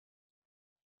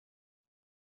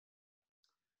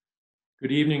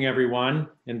Good evening, everyone,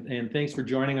 and thanks for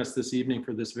joining us this evening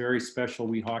for this very special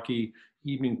WeHaKee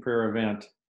evening prayer event.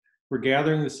 We're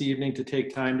gathering this evening to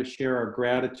take time to share our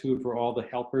gratitude for all the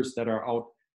helpers that are out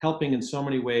helping in so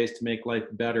many ways to make life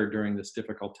better during this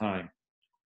difficult time.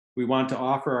 We want to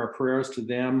offer our prayers to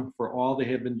them for all they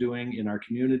have been doing in our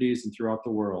communities and throughout the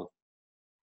world.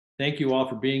 Thank you all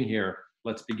for being here.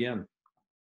 Let's begin.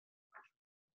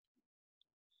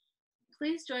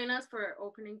 Please join us for our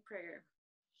opening prayer.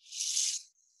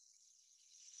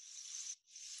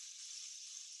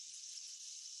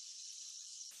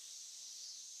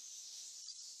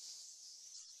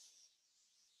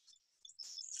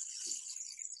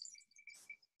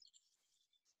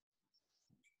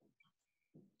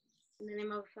 In the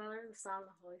name of the Father, the Son, and the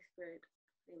Holy Spirit.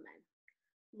 Amen.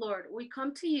 Lord, we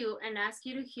come to you and ask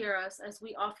you to hear us as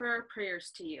we offer our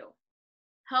prayers to you.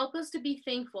 Help us to be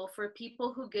thankful for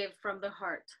people who give from the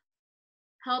heart.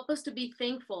 Help us to be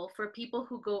thankful for people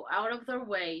who go out of their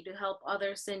way to help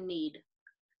others in need.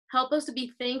 Help us to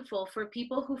be thankful for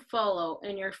people who follow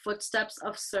in your footsteps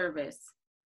of service.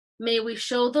 May we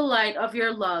show the light of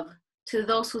your love to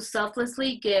those who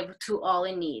selflessly give to all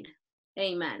in need.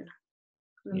 Amen.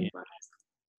 Yeah.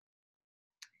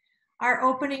 Our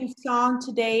opening song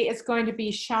today is going to be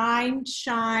Shine,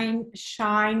 Shine,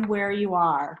 Shine Where You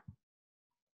Are.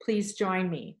 Please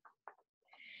join me.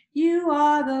 You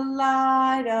are the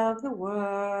light of the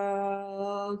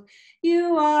world.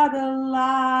 You are the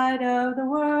light of the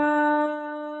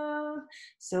world.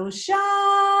 So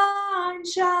shine,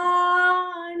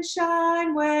 shine,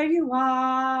 shine where you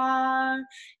are.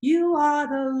 You are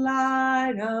the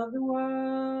light of the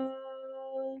world.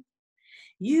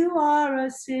 You are a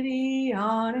city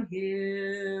on a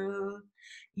hill.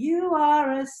 You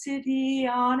are a city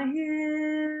on a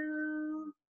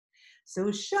hill.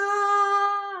 So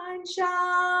shine,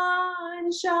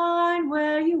 shine, shine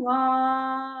where you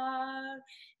are.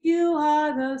 You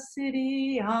are the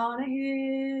city on a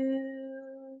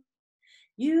hill.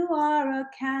 You are a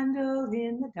candle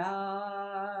in the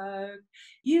dark.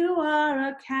 You are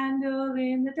a candle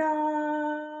in the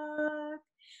dark.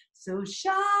 So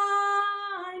shine,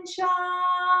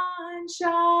 shine,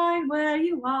 shine where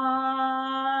you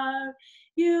are.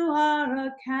 You are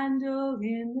a candle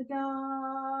in the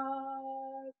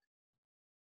dark.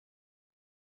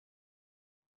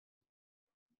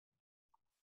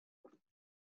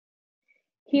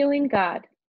 Healing God,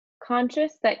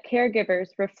 conscious that caregivers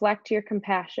reflect your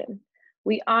compassion,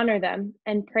 we honor them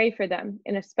and pray for them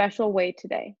in a special way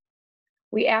today.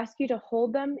 We ask you to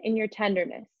hold them in your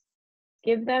tenderness.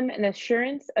 Give them an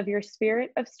assurance of your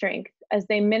spirit of strength as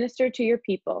they minister to your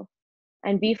people,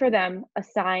 and be for them a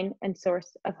sign and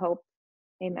source of hope.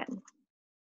 Amen.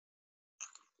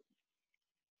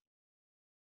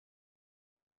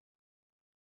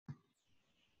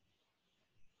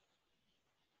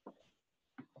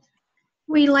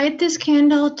 We light this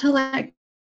candle to let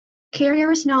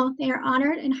caregivers know they are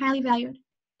honored and highly valued,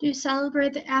 to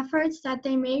celebrate the efforts that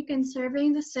they make in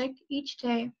serving the sick each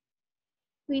day.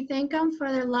 We thank them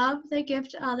for their love they give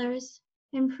to others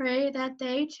and pray that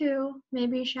they too may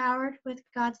be showered with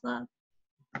God's love.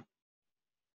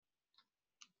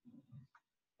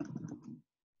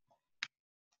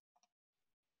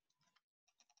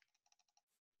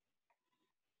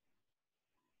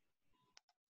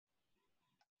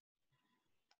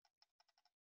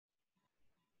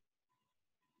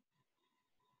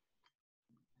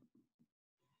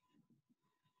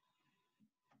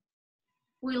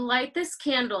 We light this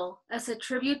candle as a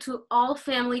tribute to all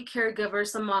family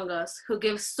caregivers among us who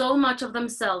give so much of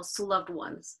themselves to loved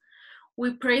ones.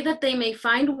 We pray that they may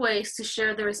find ways to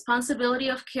share the responsibility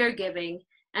of caregiving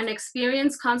and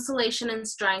experience consolation and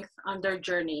strength on their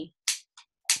journey.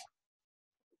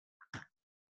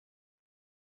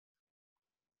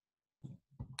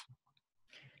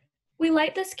 We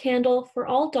light this candle for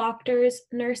all doctors,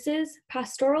 nurses,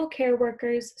 pastoral care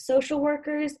workers, social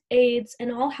workers, aides,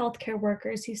 and all healthcare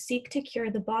workers who seek to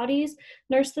cure the bodies,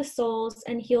 nurse the souls,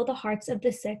 and heal the hearts of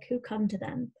the sick who come to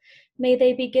them. May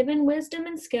they be given wisdom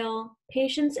and skill,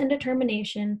 patience and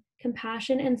determination,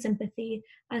 compassion and sympathy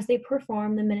as they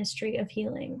perform the ministry of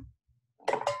healing.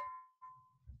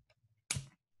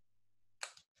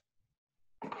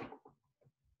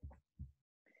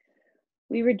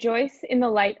 We rejoice in the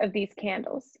light of these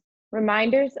candles,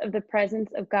 reminders of the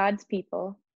presence of God's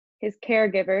people, his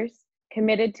caregivers,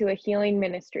 committed to a healing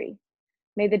ministry.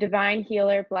 May the divine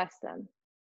healer bless them.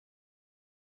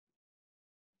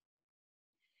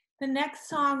 The next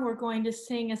song we're going to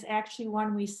sing is actually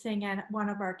one we sing at one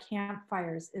of our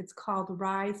campfires. It's called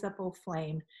Rise Up, O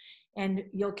Flame, and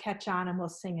you'll catch on and we'll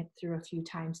sing it through a few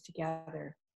times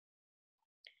together.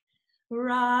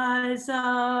 Rise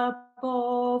up,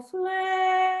 O flame,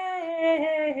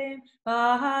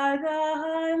 by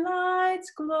thy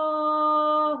lights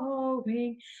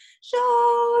glowing.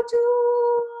 Show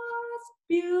to us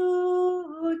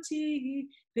beauty,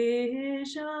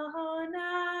 vision,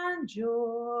 and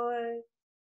joy.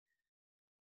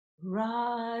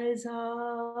 Rise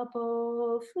up,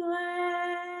 O flame,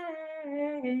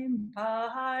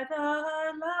 by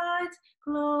thy lights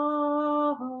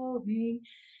glowing.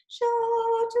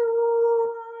 Show to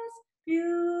us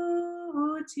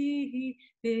beauty,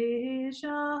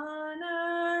 vision,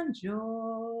 and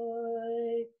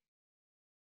joy.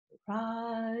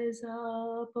 Rise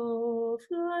up, O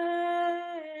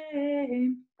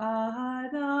flame, by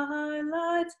thy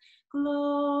lights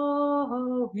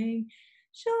glowing.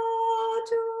 Show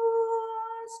to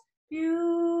us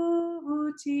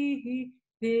beauty,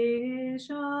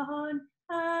 vision,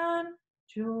 and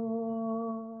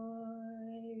joy.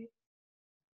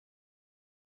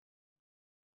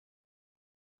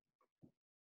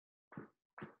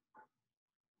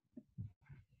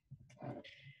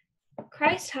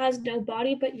 Christ has no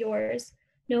body but yours,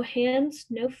 no hands,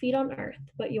 no feet on earth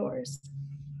but yours.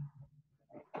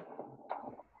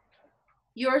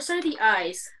 Yours are the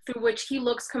eyes through which he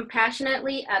looks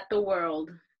compassionately at the world.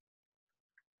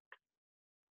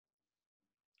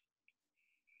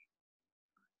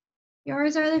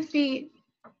 Yours are the feet,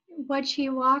 which he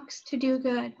walks to do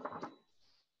good.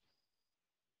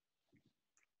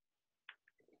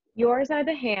 Yours are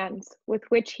the hands with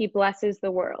which he blesses the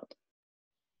world.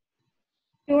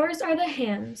 Yours are the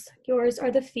hands, yours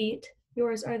are the feet,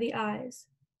 yours are the eyes.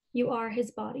 You are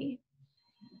his body.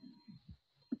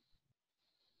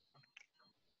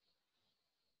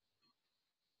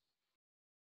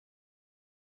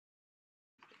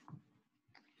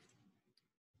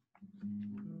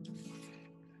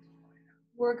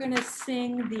 We're going to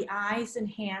sing The Eyes and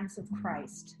Hands of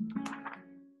Christ.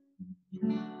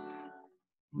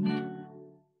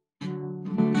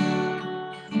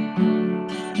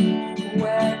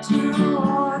 Where two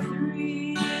or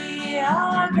three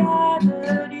are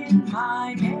gathered in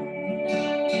my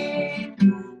name,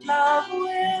 love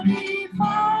will be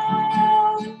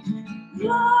found,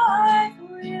 life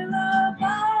will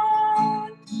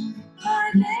abound.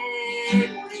 My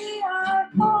name we are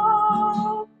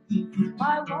called,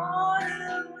 by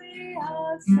water we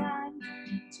are sent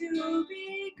to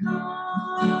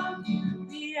become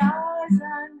the eyes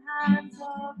and hands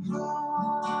of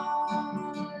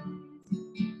Christ.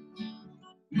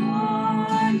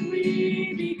 One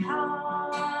we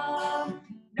become,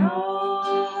 no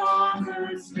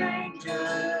longer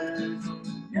strangers,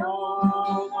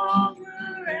 no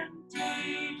longer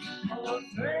empty of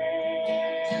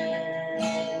friends.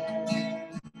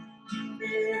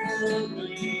 Filled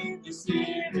with the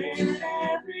Spirit,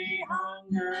 every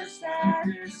hunger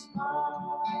satisfied.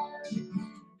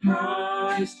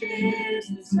 Christ is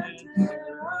the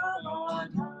center of our life.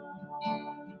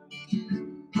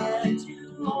 Where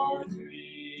two or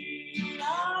three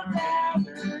are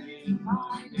gathered in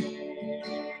my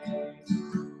name,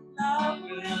 love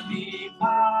will be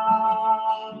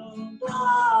found,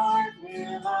 life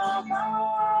will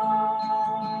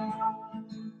abound.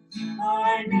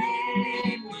 By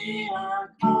name we are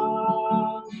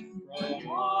called, from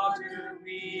water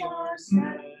we are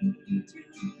sent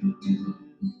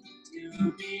to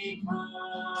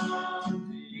become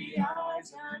the eyes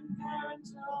and hands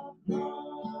of God.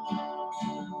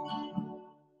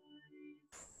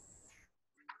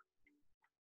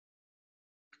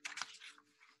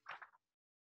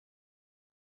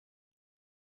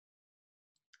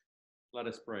 Let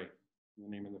us pray. In the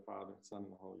name of the Father, Son,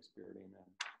 and the Holy Spirit, amen.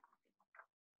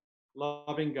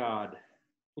 Loving God,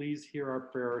 please hear our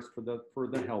prayers for the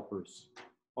helpers,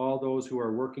 all those who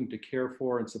are working to care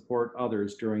for and support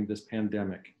others during this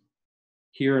pandemic,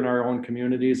 here in our own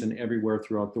communities and everywhere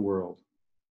throughout the world.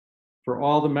 For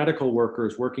all the medical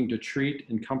workers working to treat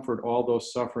and comfort all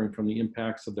those suffering from the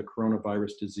impacts of the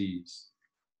coronavirus disease.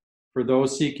 For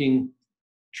those seeking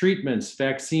treatments,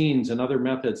 vaccines, and other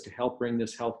methods to help bring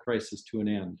this health crisis to an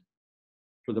end.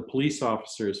 For the police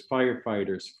officers,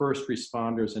 firefighters, first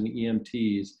responders, and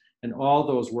EMTs, and all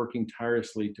those working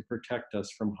tirelessly to protect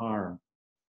us from harm.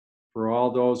 For all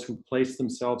those who place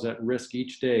themselves at risk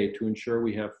each day to ensure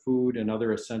we have food and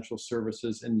other essential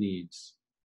services and needs.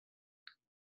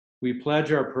 We pledge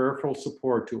our prayerful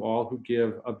support to all who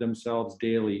give of themselves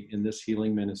daily in this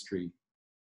healing ministry,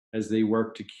 as they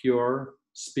work to cure,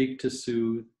 speak to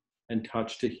soothe, and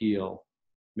touch to heal.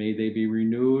 May they be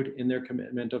renewed in their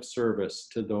commitment of service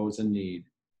to those in need.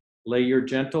 Lay your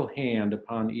gentle hand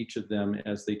upon each of them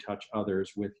as they touch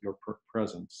others with your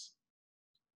presence.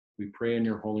 We pray in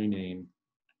your holy name.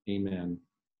 Amen.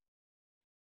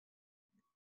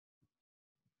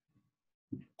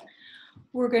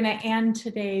 We're going to end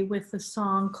today with a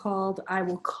song called I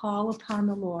Will Call Upon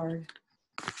the Lord.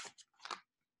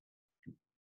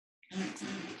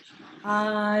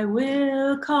 I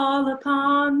will call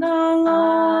upon the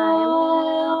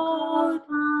Lord,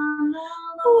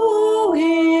 who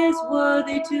is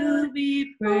worthy to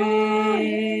be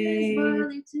praised.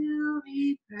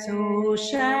 So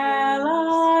shall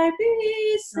I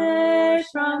be saved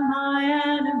from my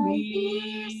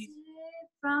enemies.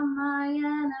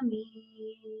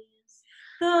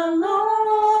 The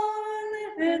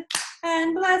Lord liveth,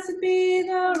 and blessed be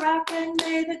the rock, and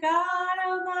may the God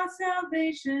of our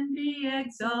salvation be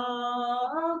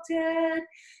exalted.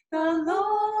 The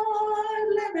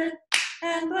Lord liveth,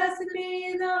 and blessed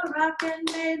be the rock, and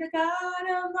may the God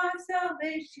of our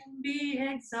salvation be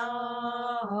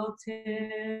exalted.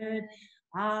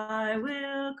 I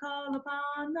will call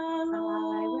upon the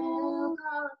Lord,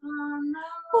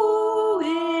 who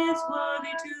is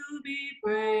worthy to be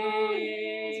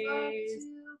praised.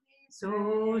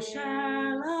 So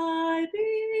shall I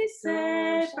be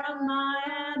saved from my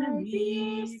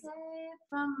enemies.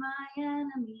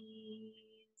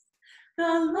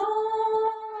 The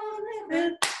Lord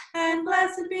liveth, and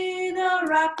blessed be the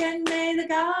rock, and may the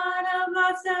God of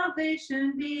our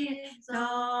salvation be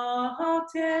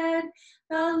exalted.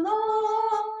 The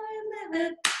Lord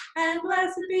liveth, and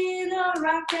blessed be the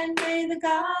rock, and may the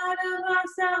God of our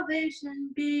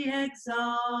salvation be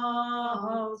exalted.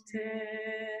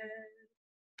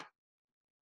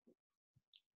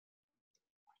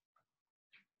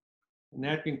 And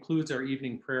that concludes our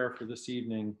evening prayer for this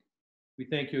evening. We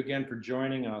thank you again for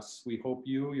joining us. We hope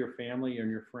you, your family,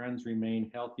 and your friends remain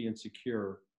healthy and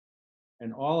secure.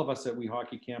 And all of us at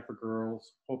WeHaKee Camp for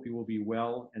Girls hope you will be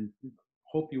well and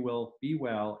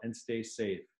stay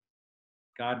safe.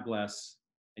 God bless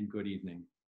and good evening.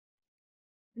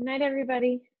 Good night,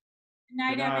 everybody. Good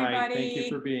night, Good night. everybody. Thank you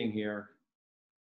for being here.